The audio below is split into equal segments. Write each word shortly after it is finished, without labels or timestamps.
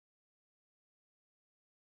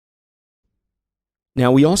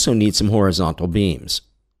Now we also need some horizontal beams.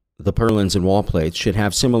 The purlins and wall plates should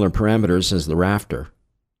have similar parameters as the rafter.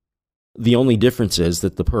 The only difference is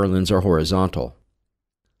that the purlins are horizontal.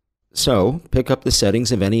 So, pick up the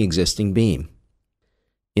settings of any existing beam.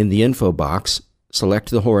 In the info box, select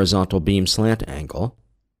the horizontal beam slant angle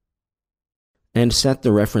and set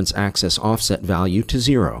the reference axis offset value to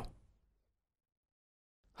 0.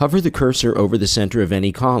 Hover the cursor over the center of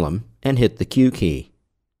any column and hit the Q key.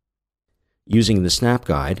 Using the snap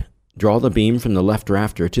guide, draw the beam from the left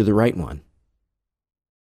rafter to the right one.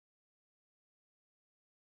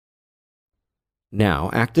 Now,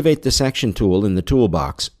 activate the section tool in the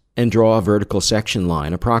toolbox and draw a vertical section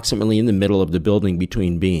line approximately in the middle of the building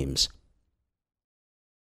between beams.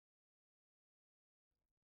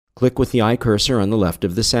 Click with the eye cursor on the left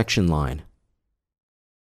of the section line.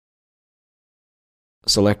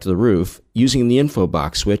 Select the roof using the info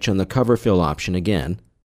box switch on the cover fill option again,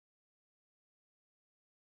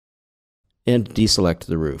 and deselect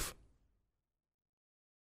the roof.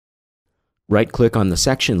 Right-click on the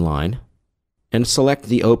section line and select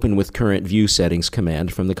the Open with Current View Settings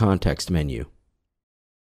command from the context menu.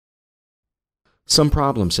 Some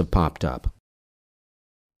problems have popped up.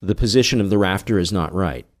 The position of the rafter is not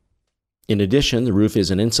right. In addition, the roof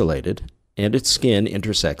isn't insulated, and its skin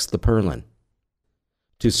intersects the purlin.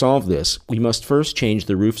 To solve this, we must first change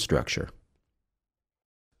the roof structure.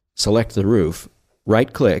 Select the roof,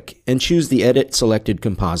 right-click, and choose the Edit Selected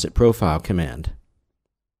Composite Profile command.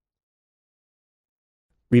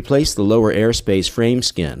 Replace the lower airspace frame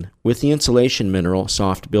skin with the insulation mineral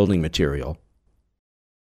soft building material,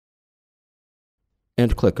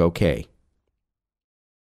 and click OK.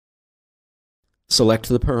 Select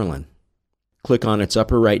the purlin. Click on its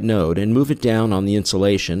upper right node and move it down on the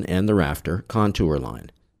insulation and the rafter contour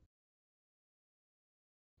line.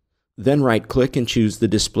 Then right-click and choose the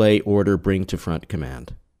Display Order Bring to Front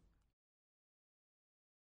command.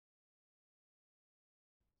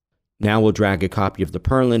 Now we'll drag a copy of the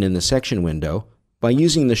purlin in the section window by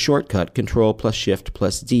using the shortcut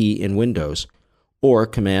Ctrl+Shift+D in Windows or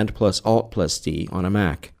Command+Alt+D on a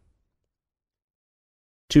Mac.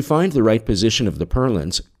 To find the right position of the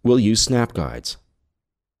purlins, we'll use snap guides.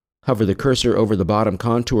 Hover the cursor over the bottom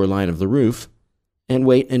contour line of the roof and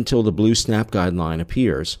wait until the blue snap guide line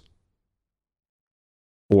appears.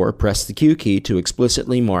 Or press the Q key to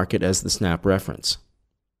explicitly mark it as the snap reference.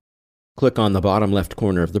 Click on the bottom left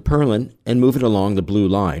corner of the purlin and move it along the blue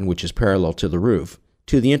line, which is parallel to the roof,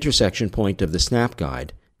 to the intersection point of the snap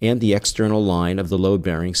guide and the external line of the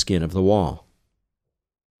load-bearing skin of the wall.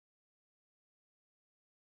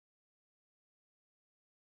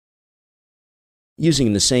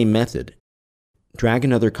 Using the same method, drag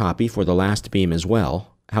another copy for the last beam as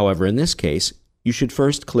well. However, in this case, you should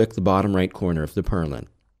first click the bottom right corner of the purlin.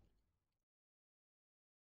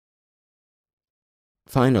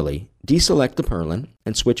 Finally, deselect the purlin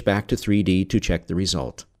and switch back to 3D to check the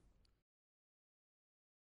result.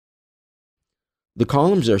 The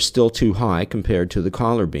columns are still too high compared to the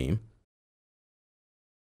collar beam,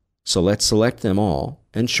 so let's select them all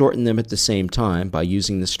and shorten them at the same time by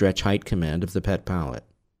using the Stretch Height command of the PET palette.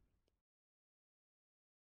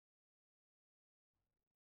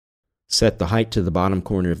 Set the height to the bottom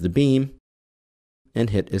corner of the beam and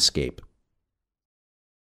hit Escape.